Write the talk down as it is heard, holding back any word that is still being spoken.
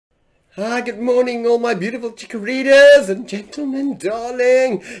Hi, good morning, all my beautiful chickaritas and gentlemen,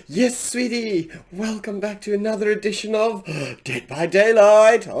 darling. Yes, sweetie, welcome back to another edition of Dead by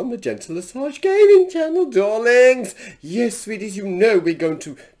Daylight on the Gentle Massage Gaming channel, darlings. Yes, sweeties, you know we're going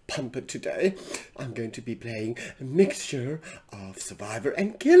to pump it today. I'm going to be playing a mixture of Survivor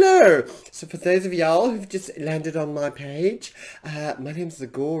and Killer. So for those of y'all who've just landed on my page, my name's the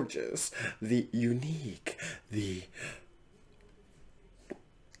Gorgeous, the Unique, the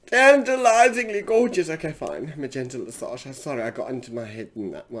tantalizingly gorgeous. Okay, fine. Magenta massage. I'm sorry, I got into my head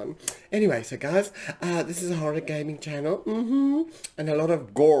in that one. Anyway, so guys, this is a horror gaming channel. And a lot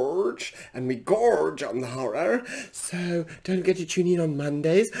of gorge. And we gorge on the horror. So don't forget to tune in on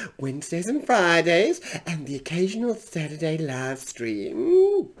Mondays, Wednesdays and Fridays. And the occasional Saturday live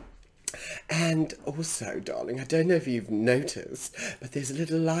stream. And also, darling, I don't know if you've noticed, but there's a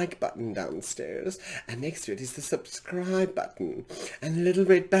little like button downstairs, and next to it is the subscribe button, and a little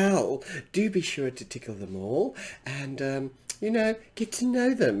red bell. Do be sure to tickle them all, and, you know, get to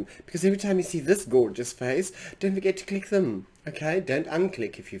know them, because every time you see this gorgeous face, don't forget to click them. Okay, don't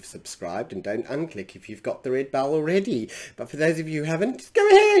unclick if you've subscribed, and don't unclick if you've got the red bell already. But for those of you who haven't, just go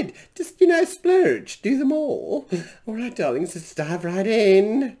ahead. Just, you know, splurge. Do them all. All right, darlings, let's dive right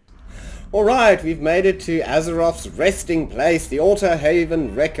in. Alright, we've made it to Azeroth's resting place, the Altar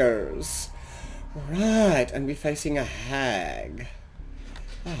Haven Wreckers. Alright, and we're facing a hag.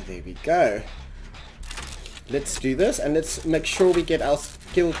 Ah, there we go. Let's do this, and let's make sure we get our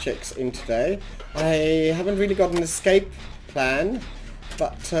skill checks in today. I haven't really got an escape plan,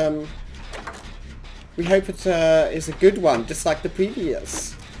 but we hope it is a good one, just like the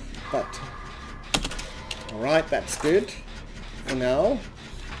previous. But, alright, that's good for now.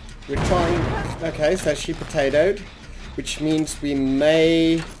 We're trying... Okay, so she potatoed, which means we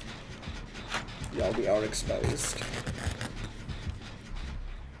may... Yeah, we are exposed.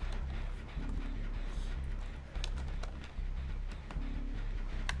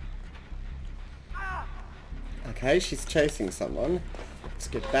 Okay, she's chasing someone. Let's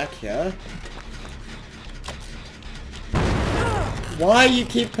get back here. Why you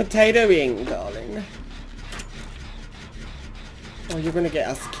keep potatoing, darling? Oh, you're going to get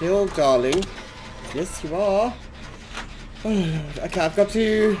us killed, darling. Yes, you are. Oh, Lord. Okay, I've got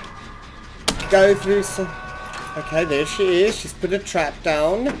to go through some... Okay, there she is. She's put a trap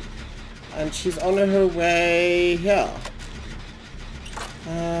down. And she's on her way here.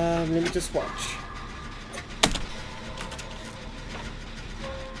 Let me just watch.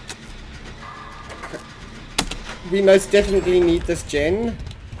 We most definitely need this gen.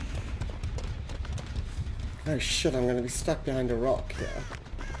 Oh shit, I'm going to be stuck behind a rock here.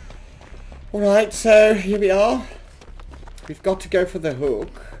 Alright, so here we are. We've got to go for the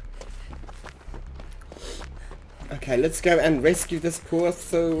hook. Okay, let's go and rescue this poor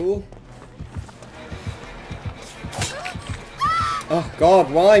soul. Oh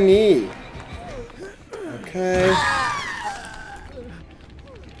god, why me? Okay.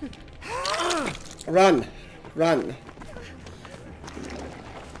 Run! Run!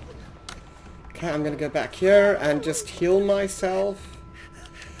 Okay, I'm gonna go back here and just heal myself.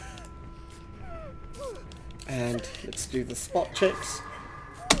 And let's do the spot checks.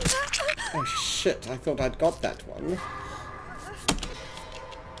 Oh shit, I thought I'd got that one.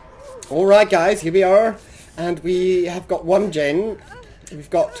 Alright guys, here we are. And we have got one gen. We've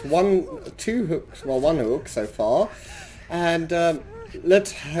got two hooks, well, one hook so far. And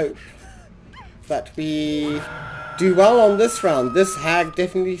let's hope that we do well on this round. This hag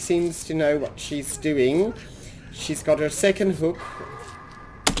definitely seems to know what she's doing. She's got her second hook.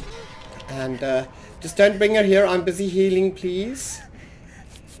 And just don't bring her here. I'm busy healing, please.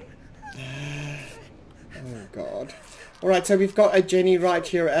 Oh god. Alright, so we've got a Jenny right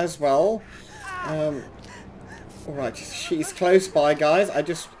here as well. Alright, she's close by, guys. I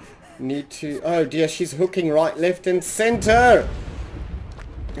just need to... Oh dear, she's hooking right, left and center.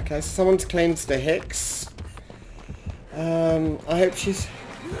 Okay, so someone's cleansed a hex. I hope she's...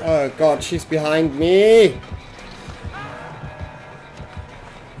 Oh god, she's behind me.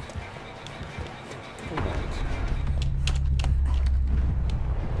 Alright.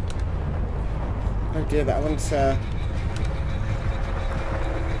 Oh dear, that one's...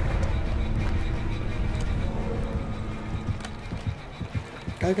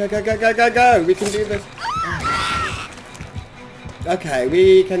 Go, go, go, go, go, go, go! We can do this. Okay,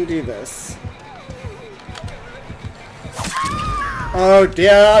 we can do this. Oh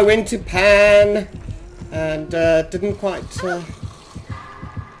dear, I went to pan and didn't quite...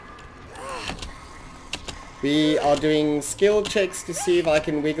 We are doing skill checks to see if I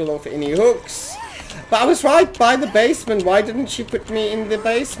can wiggle off any hooks. But I was right by the basement. Why didn't she put me in the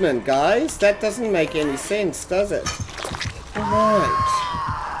basement, guys? That doesn't make any sense, does it? Alright.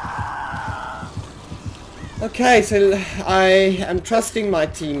 Okay, so I am trusting my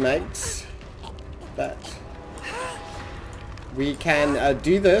teammates that we can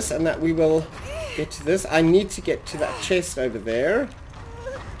do this and that we will get to this. I need to get to that chest over there.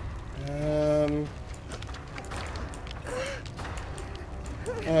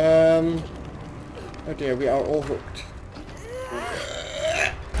 Oh dear, we are all hooked.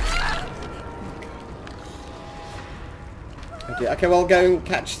 Oh dear. Okay, well, go and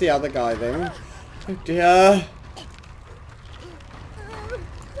catch the other guy then. Oh dear.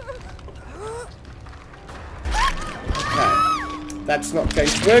 Okay. That's not going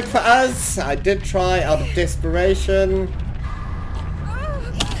to work for us. I did try out of desperation.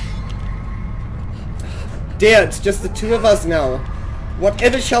 Dear, it's just the two of us now.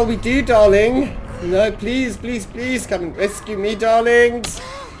 Whatever shall we do, darling? No, please, please, please come and rescue me, darlings.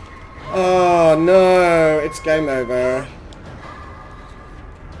 Oh no, it's game over.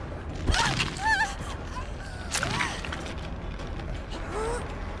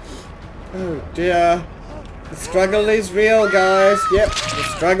 Oh dear. The struggle is real, guys. Yep, the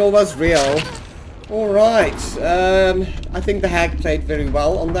struggle was real. Alright. I think the hag played very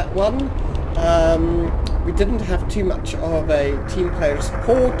well on that one. We didn't have too much of a team player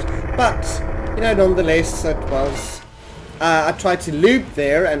support, but, you know, nonetheless, it was... I tried to loop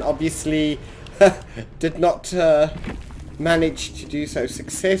there, and obviously did not manage to do so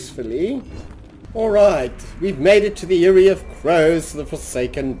successfully. Alright, we've made it to the area of crows, the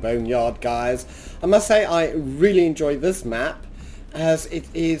Forsaken Boneyard, guys. I must say I really enjoy this map, as it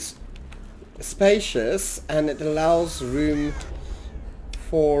is spacious, and it allows room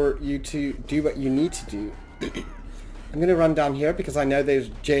for you to do what you need to do. I'm going to run down here because I know there's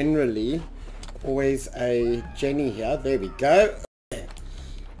generally always a Jenny here. There we go.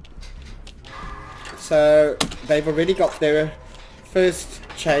 So they've already got their first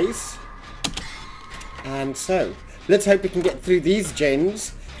chase. And so let's hope we can get through these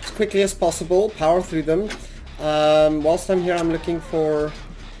gens as quickly as possible. Power through them. Whilst I'm here, I'm looking for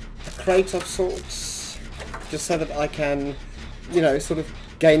a crate of sorts. Just so that I can, you know, sort of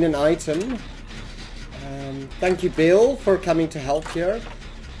gain an item. Thank you, Bill, for coming to help here.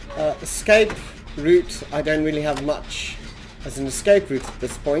 Escape route, I don't really have much as an escape route at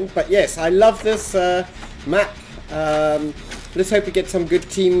this point. But yes, I love this map. Let's hope we get some good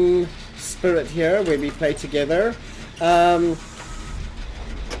team spirit here where we play together. I'm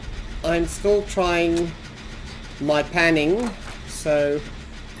still trying my panning, so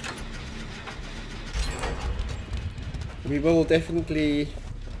we will definitely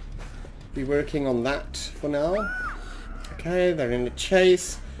be working on that for now. Okay, they're in a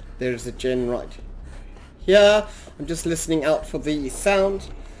chase. There's a gen right here. I'm just listening out for the sound.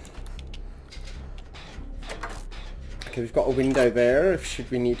 Okay, we've got a window there if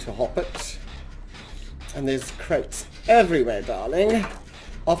should we need to hop it. And there's crates everywhere, darling.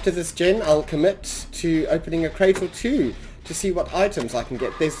 After this gen, I'll commit to opening a crate or two to see what items I can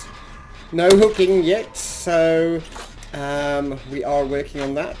get. There's no hooking yet, so we are working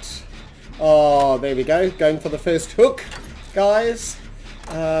on that. Oh, there we go. Going for the first hook, guys.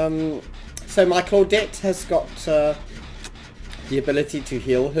 So my Claudette has got the ability to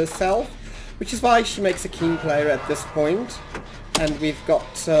heal herself, which is why she makes a keen player at this point. And we've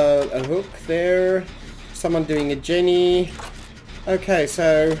got a hook there. Someone doing a Jenny. Okay,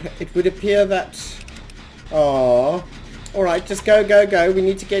 so it would appear that... Oh, alright, just go, go, go. We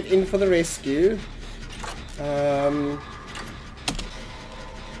need to get in for the rescue.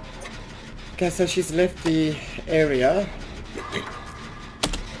 Okay, so she's left the area.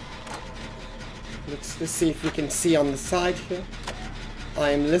 Let's see if we can see on the side here.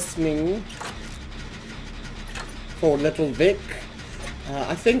 I am listening for Little Vic.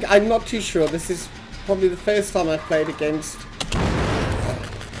 I think, I'm not too sure. This is probably the first time I've played against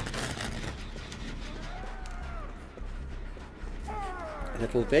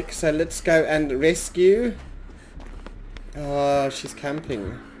Little Vic. So let's go and rescue. Oh, she's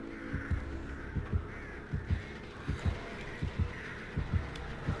camping.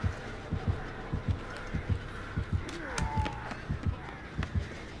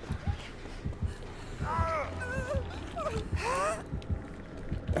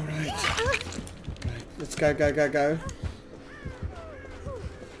 Let's go, go, go, go.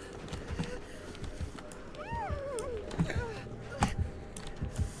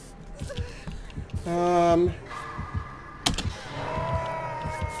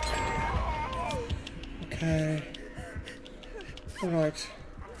 Okay. Alright.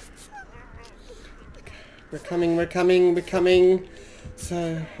 We're coming, we're coming, we're coming.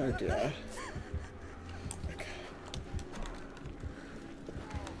 So, oh dear. Okay.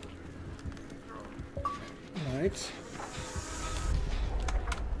 Alright.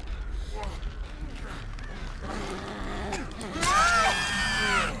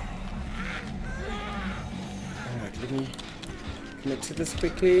 Alright, let me commit to this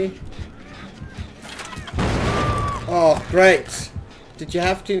quickly. Oh, great. Did you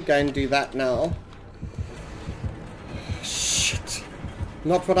have to go and do that now? Shit.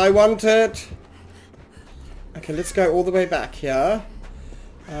 Not what I wanted. Okay, let's go all the way back here.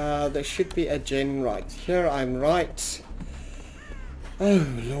 There should be a gen right here. I'm right. Oh,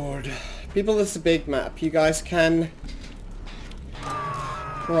 Lord. People, this is a big map. You guys can...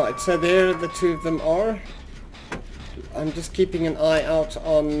 Right, so there the two of them are. I'm just keeping an eye out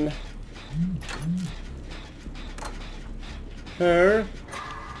on... her.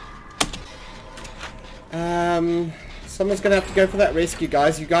 Someone's gonna have to go for that rescue,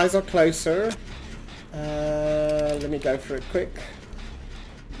 guys. You guys are closer. Let me go for it quick.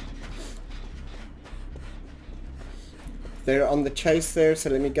 They're on the chase there, so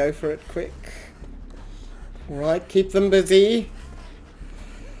let me go for it quick. Alright, keep them busy.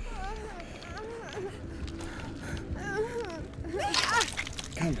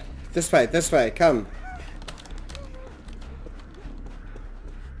 Come. This way, come.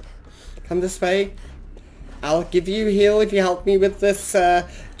 Come this way. I'll give you a heal if you help me with this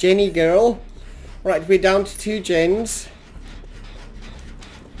Jenny girl. Right, we're down to 2 gens.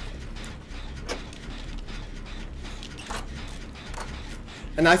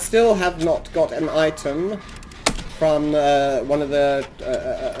 And I still have not got an item from one of the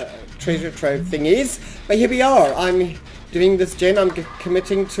treasure trove thingies. But here we are. I'm doing this gen. I'm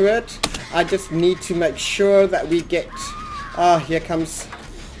committing to it. I just need to make sure that we get... here comes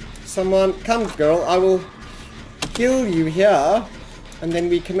someone. Come, girl. I will heal you here. And then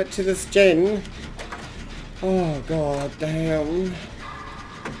we commit to this gen. Oh, god damn.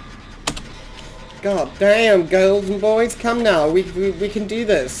 God damn, girls and boys, come now. We can do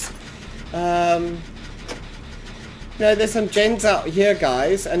this. You know, there's some gens out here,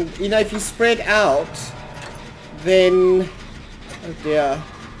 guys. And, you know, if you spread out, then... Oh, dear.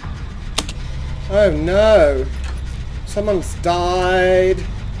 Oh, no. Someone's died.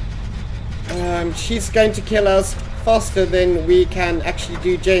 She's going to kill us faster than we can actually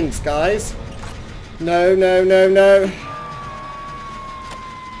do gens, guys. No, no, no, no.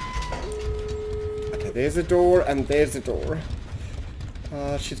 Okay, there's a door and there's a door.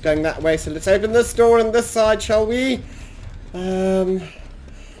 She's going that way, so let's open this door on this side, shall we?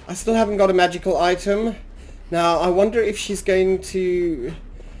 I still haven't got a magical item. Now, I wonder if she's going to...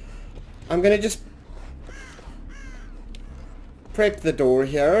 I'm going to just prep the door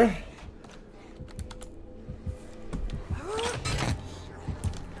here.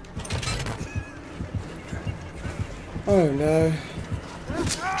 Oh no.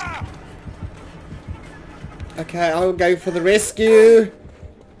 Okay, I'll go for the rescue.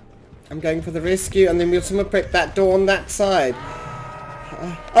 I'm going for the rescue, and then we'll someone prep that door on that side.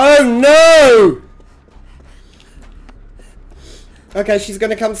 Oh no! Okay, she's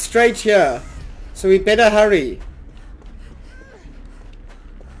gonna come straight here. So we better hurry.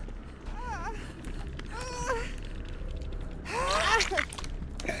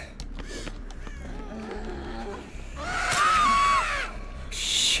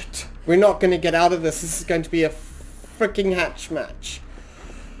 We're not going to get out of this. This is going to be a freaking hatch match.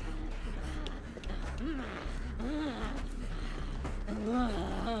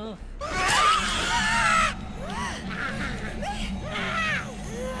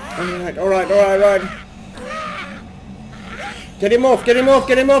 Alright, alright, alright, alright. Get him off, get him off,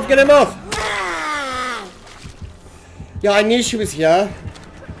 get him off, get him off! Yeah, I knew she was here.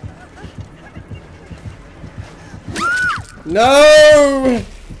 No!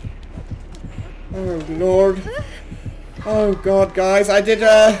 Oh Lord. Oh God, guys, I did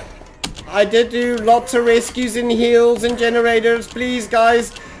do lots of rescues and heals and generators. Please,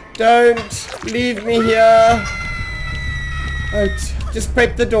 guys, don't leave me here. Oh, just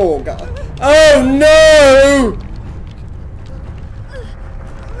prep the door, guys. Oh no!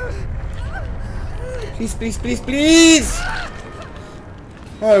 Please, please, please, please!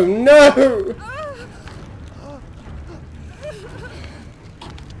 Oh no!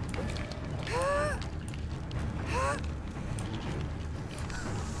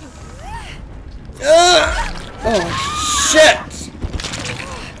 Oh shit!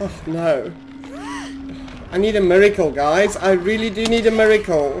 Oh no. I need a miracle, guys. I really do need a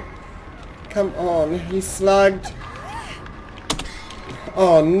miracle. Come on, he's slugged.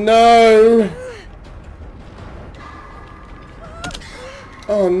 Oh no!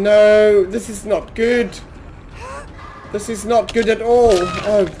 Oh no, this is not good. This is not good at all.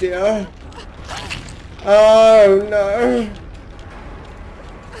 Oh dear. Oh no.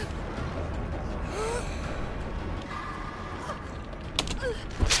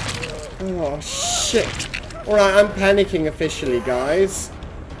 Oh shit. Alright, I'm panicking officially, guys.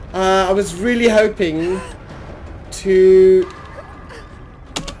 I was really hoping to...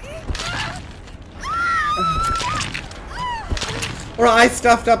 Alright, I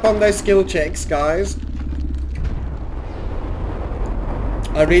stuffed up on those skill checks, guys.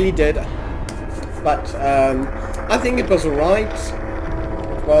 I really did. But, I think it was alright.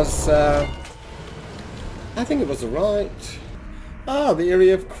 It was, I think it was alright. Ah, the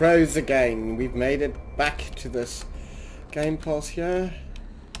area of crows again. We've made it back to this game pass here.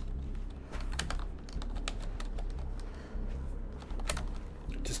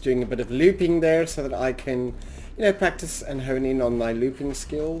 Just doing a bit of looping there so that I can, you know, practice and hone in on my looping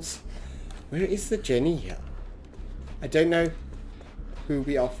skills. Where is the Jenny here? I don't know who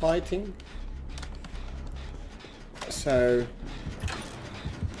we are fighting. So...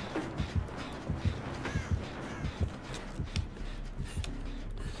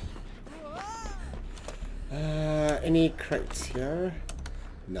 any crates here?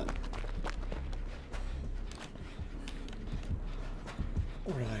 None.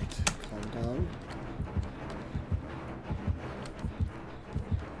 Alright, calm down.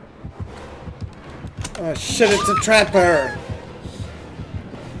 Oh shit, it's a trapper!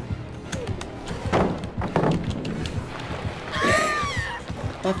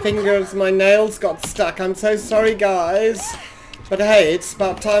 My fingers, my nails got stuck. I'm so sorry, guys. But hey, it's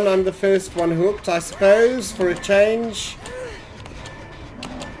about time I'm the first one hooked, I suppose, for a change.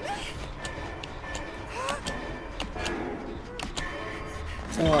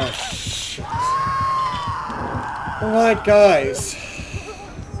 Oh, shit. Alright, guys.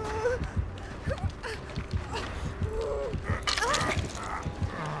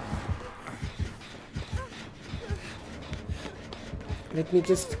 Let me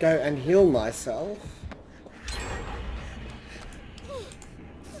just go and heal myself.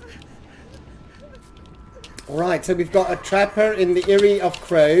 Right, so we've got a trapper in the area of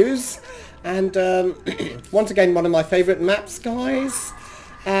crows, and once again one of my favourite maps, guys.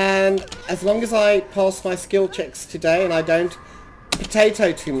 And as long as I pass my skill checks today and I don't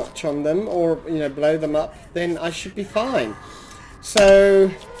potato too much on them or, you know, blow them up, then I should be fine. So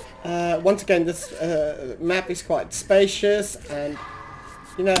once again, this map is quite spacious and,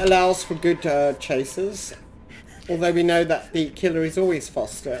 you know, allows for good chases. Although we know that the killer is always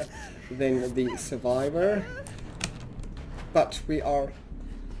faster than the survivor. But we are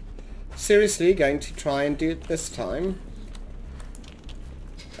seriously going to try and do it this time.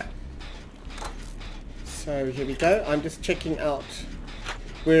 So here we go. I'm just checking out.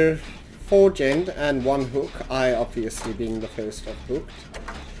 We're 4 gen and 1 hook. I obviously being the first I've hooked.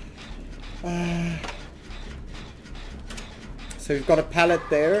 So we've got a pallet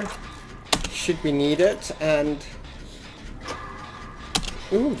there. Should we need it? And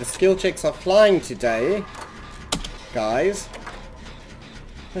ooh, the skill checks are flying today, guys.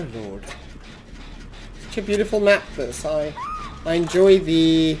 Oh lord. Such a beautiful map this. I enjoy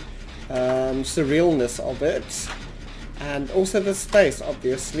the surrealness of it. And also the space,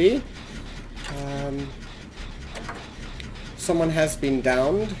 obviously. Someone has been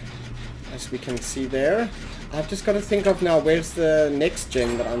downed, as we can see there. I've just got to think of now, where's the next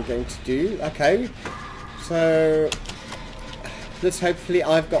gen that I'm going to do? Okay. So... this hopefully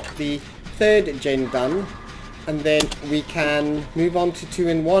I've got the 3rd gen done, and then we can move on to 2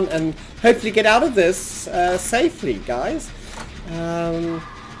 and 1 and hopefully get out of this safely, guys.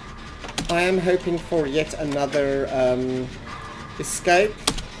 I am hoping for yet another escape.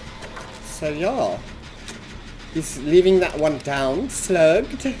 So yeah, he's leaving that one down,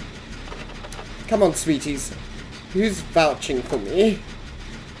 slugged. Come on, sweeties. Who's vouching for me?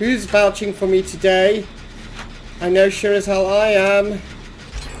 Who's vouching for me today? I know sure as hell I am.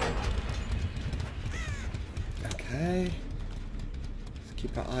 Okay. Let's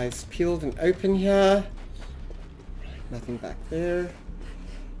keep our eyes peeled and open here. Nothing back there.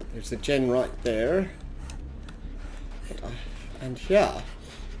 There's a gen right there. And yeah.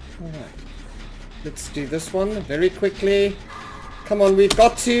 Alright. Let's do this one very quickly. Come on, we've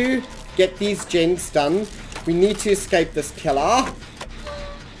got to get these gens done. We need to escape this killer.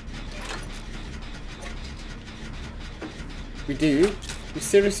 We do. We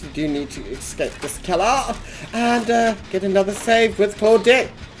seriously do need to escape this killer and get another save with Claudette.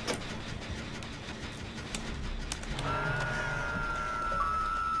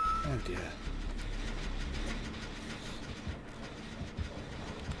 Oh dear.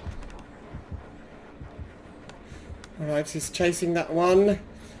 Alright, he's chasing that one.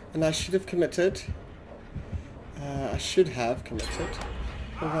 And I should have committed. I should have committed.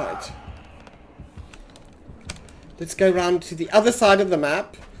 Alright. Let's go round to the other side of the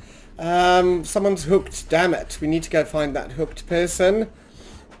map. Someone's hooked. Damn it. We need to go find that hooked person.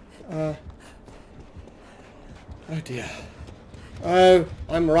 Oh dear. Oh,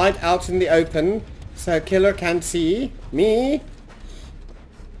 I'm right out in the open. So killer can't see me.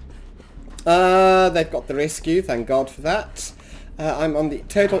 They've got the rescue. Thank God for that. I'm on the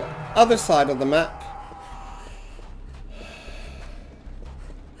total other side of the map.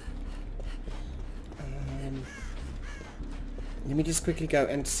 Let me just quickly go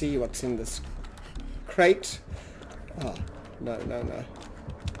and see what's in this crate. Oh, no.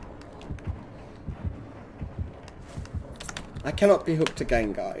 I cannot be hooked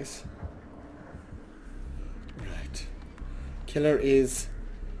again, guys. Right. Killer is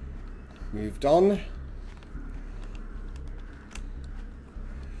moved on.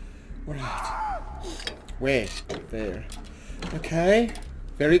 Right. Where? There. Okay.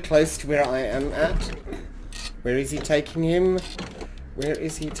 Very close to where I am at. Where is he taking him? Where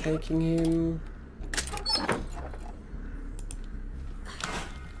is he taking him?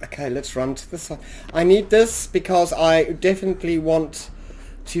 Okay, let's run to the side. I need this because I definitely want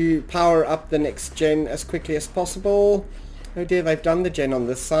to power up the next gen as quickly as possible. Oh dear, they've done the gen on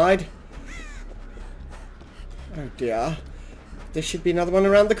this side. Oh dear. There should be another one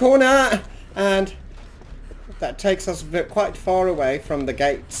around the corner. And that takes us quite far away from the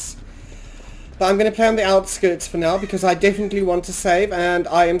gates. But I'm going to play on the outskirts for now because I definitely want to save, and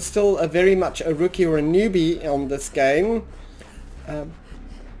I am still very much a rookie or a newbie on this game.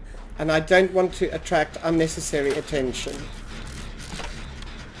 And I don't want to attract unnecessary attention.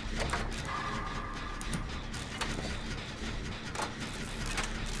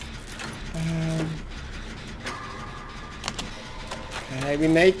 Okay, we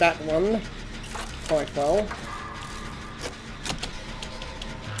made that one quite well.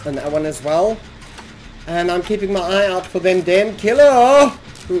 And that one as well. And I'm keeping my eye out for them damn killer.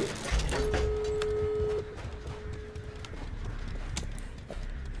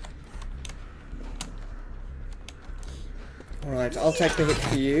 Alright, I'll take the hit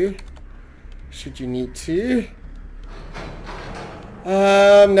for you. Should you need to.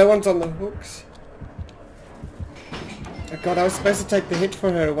 No one's on the hooks. Oh god, I was supposed to take the hit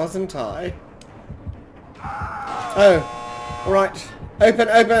for her, wasn't I? Oh, alright. Open,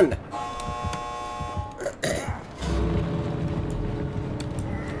 open!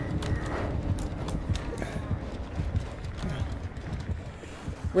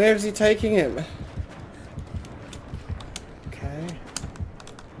 Where is he taking him? Okay.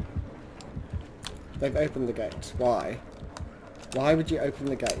 They've opened the gate. Why? Why would you open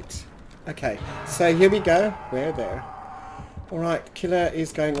the gate? Okay, so here we go. We're there. Alright, killer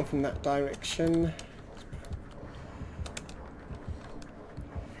is going off in that direction.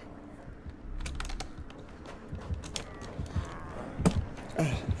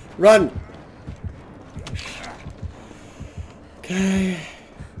 Run! Okay.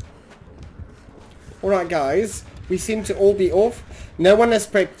 Alright guys, we seem to all be off. No one has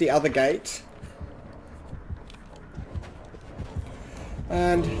prepped the other gate.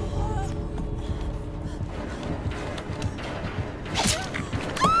 And...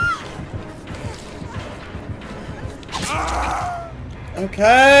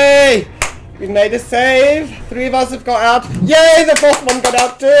 okay! We made a save. 3 of us have got out. Yay! The 4th one got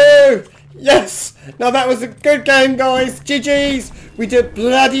out too! Yes! Now that was a good game, guys. GG's! We did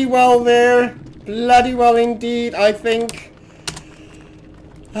bloody well there. Bloody well indeed, I think.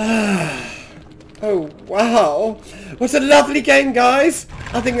 Oh, wow. What a lovely game, guys.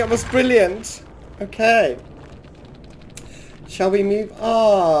 I think that was brilliant. Okay. Shall we move?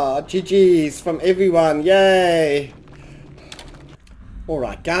 Ah, GG's from everyone. Yay!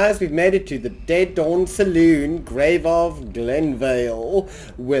 Alright guys, we've made it to the Dead Dawn Saloon, Grave of Glenvale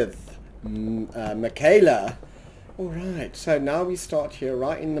with Michealla. Alright, so now we start here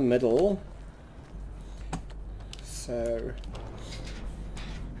right in the middle. So...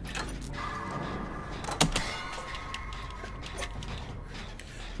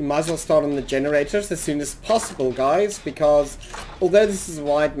 we might as well start on the generators as soon as possible, guys, because although this is a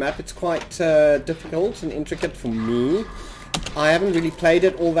wide map, it's quite difficult and intricate for me. I haven't really played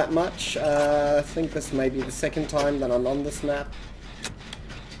it all that much. I think this may be the 2nd time that I'm on this map.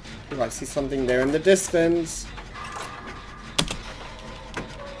 Oh, I see something there in the distance.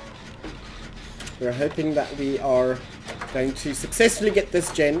 We're hoping that we are going to successfully get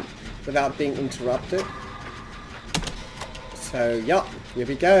this gen without being interrupted. So, yeah, here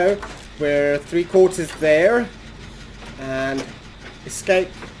we go. We're 3/4 there. And escape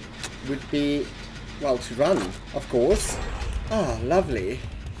would be, well, to run, of course. Ah, lovely.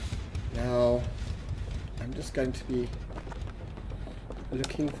 Now, I'm just going to be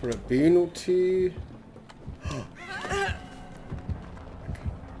looking for a boon or two.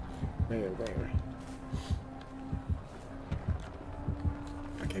 Where?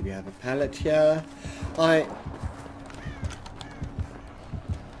 Okay, we have a pallet here. Okay,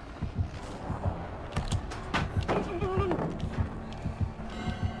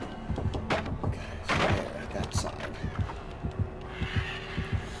 so that side.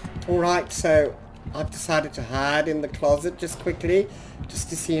 Alright, so I've decided to hide in the closet just quickly, just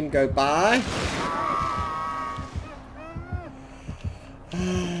to see him go by.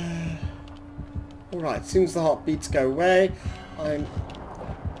 Alright, as soon as the heartbeats go away, I'm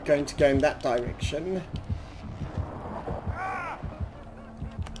going to go in that direction.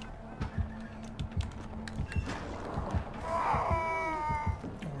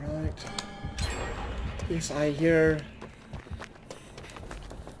 Alright. Yes, I hear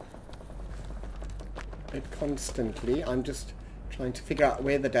it constantly. I'm just trying to figure out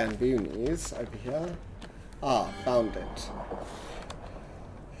where the damn boon is. Over here. Ah, found it.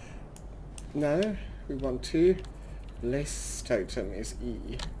 No, we want to. Less totem is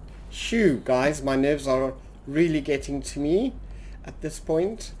E. Shoo, guys, my nerves are really getting to me at this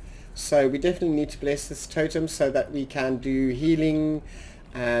point. So we definitely need to bless this totem so that we can do healing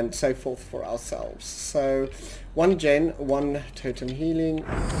and so forth for ourselves. So 1 gen, 1 totem healing,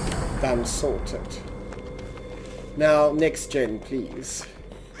 done, sorted. Now next gen, please.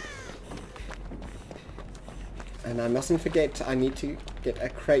 And I mustn't forget, I need to get a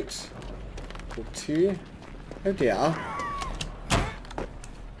crate or 2. Oh dear.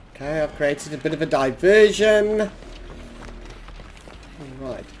 Okay, I've created a bit of a diversion.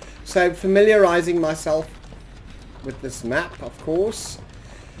 Alright. So, familiarizing myself with this map, of course.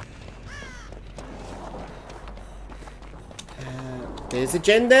 There's a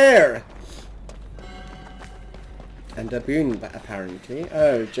gen there! And a boon, apparently.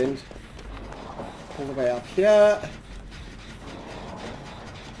 Oh, gen all the way up here.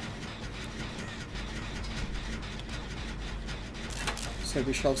 So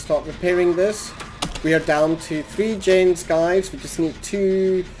we shall start repairing this. We are down to 3 gens, guys. We just need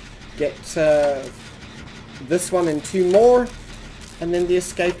to get this one and 2 more. And then the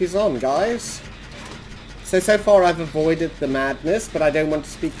escape is on, guys. So far I've avoided the madness, but I don't want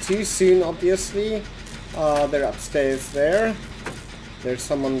to speak too soon, obviously. They're upstairs there. There's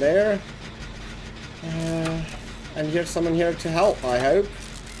someone there. And here's someone here to help, I hope.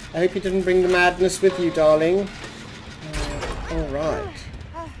 I hope you didn't bring the madness with you, darling. Alright.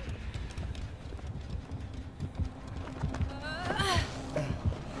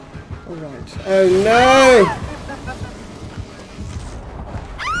 Alright. Oh no!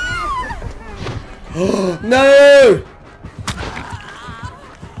 Oh no!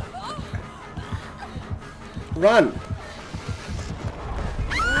 Run!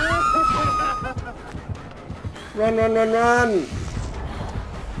 Run, run, run, run!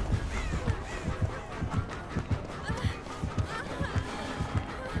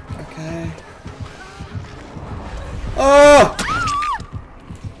 Okay. Oh!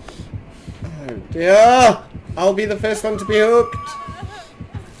 Oh dear! I'll be the first one to be hooked.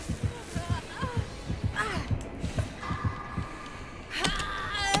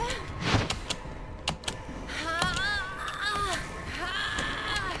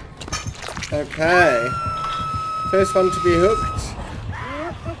 Okay. First one to be hooked.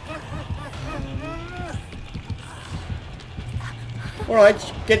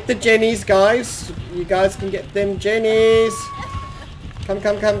 Alright, get the jennies, guys. You guys can get them jennies. Come,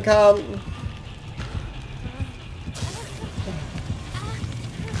 come, come, come.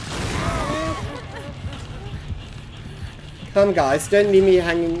 Come, guys, don't leave me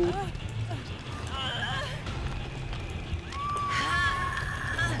hanging.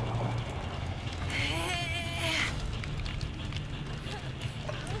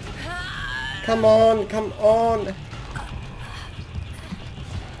 Come on, come on.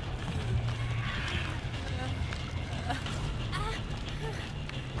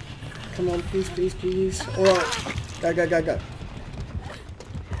 Come on, please, please, please. Alright. Go, go, go, go.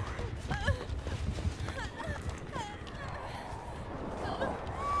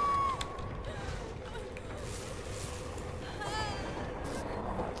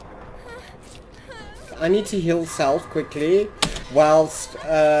 I need to heal self quickly. Whilst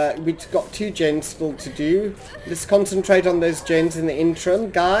we've got 2 gens still to do. Let's concentrate on those gens in the interim,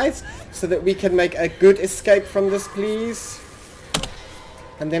 guys, so that we can make a good escape from this, please.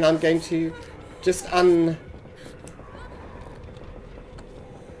 And then I'm going to just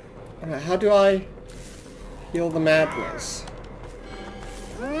Alright, how do I heal the madness?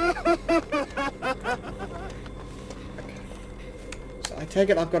 So I take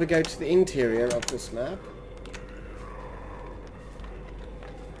it I've got to go to the interior of this map.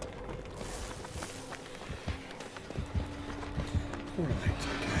 Alright, okay.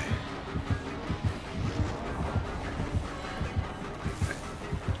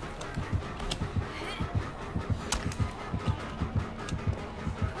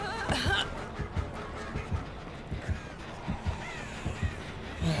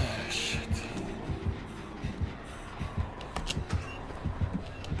 Oh, shit.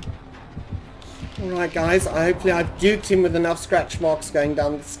 Alright guys, hopefully I've duped him with enough scratch marks going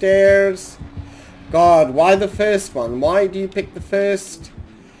down the stairs. God, why the first one? Why do you pick the first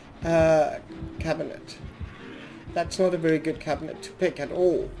cabinet? That's not a very good cabinet to pick at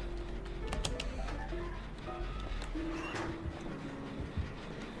all.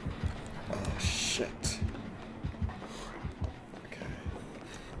 Oh, shit. Okay.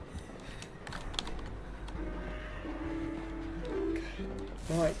 Okay.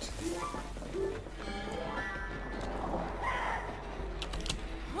 Right.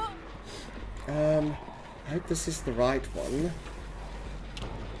 I hope this is the right one.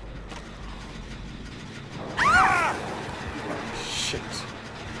 Oh, shit.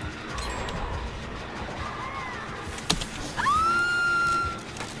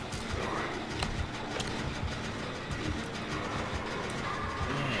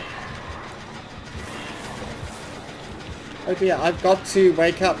 Oh dear, I've got to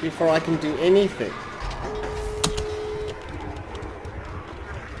wake up before I can do anything.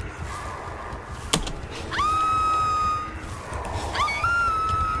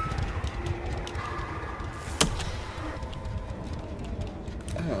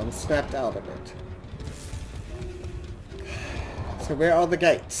 Snapped out of it. So where are the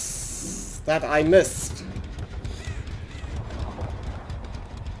gates that I missed?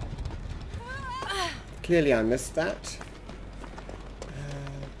 Clearly I missed that.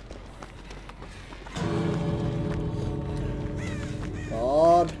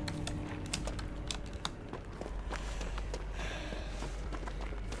 God.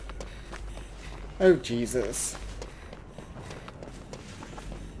 Oh Jesus.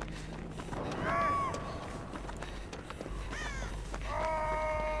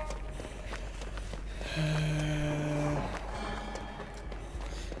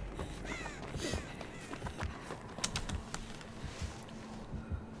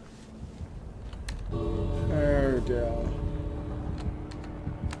 Oh dear.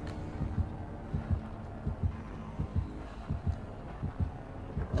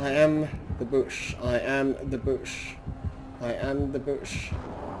 I am the bush. I am the bush. I am the bush.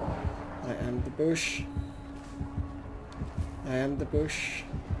 I am the bush. I am the bush.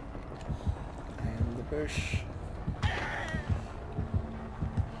 I am the bush.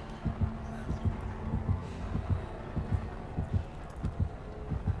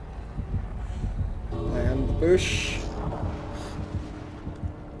 I am the bush.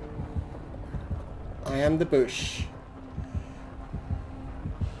 I am the bush.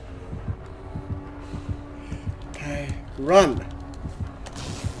 Okay, run.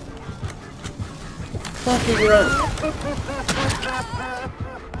 Fucking run.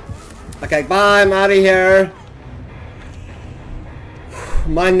 Okay, bye, I'm out of here.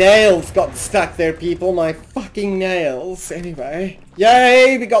 My nails got stuck there, people. My fucking nails. Anyway.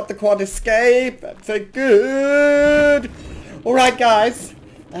 Yay, we got the quad escape. That's a good. Alright, guys.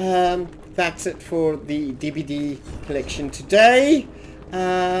 That's it for the DVD collection today.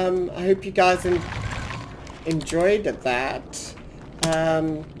 I hope you guys enjoyed that.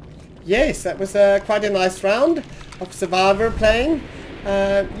 Yes, that was quite a nice round of Survivor playing.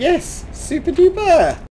 Yes, super duper.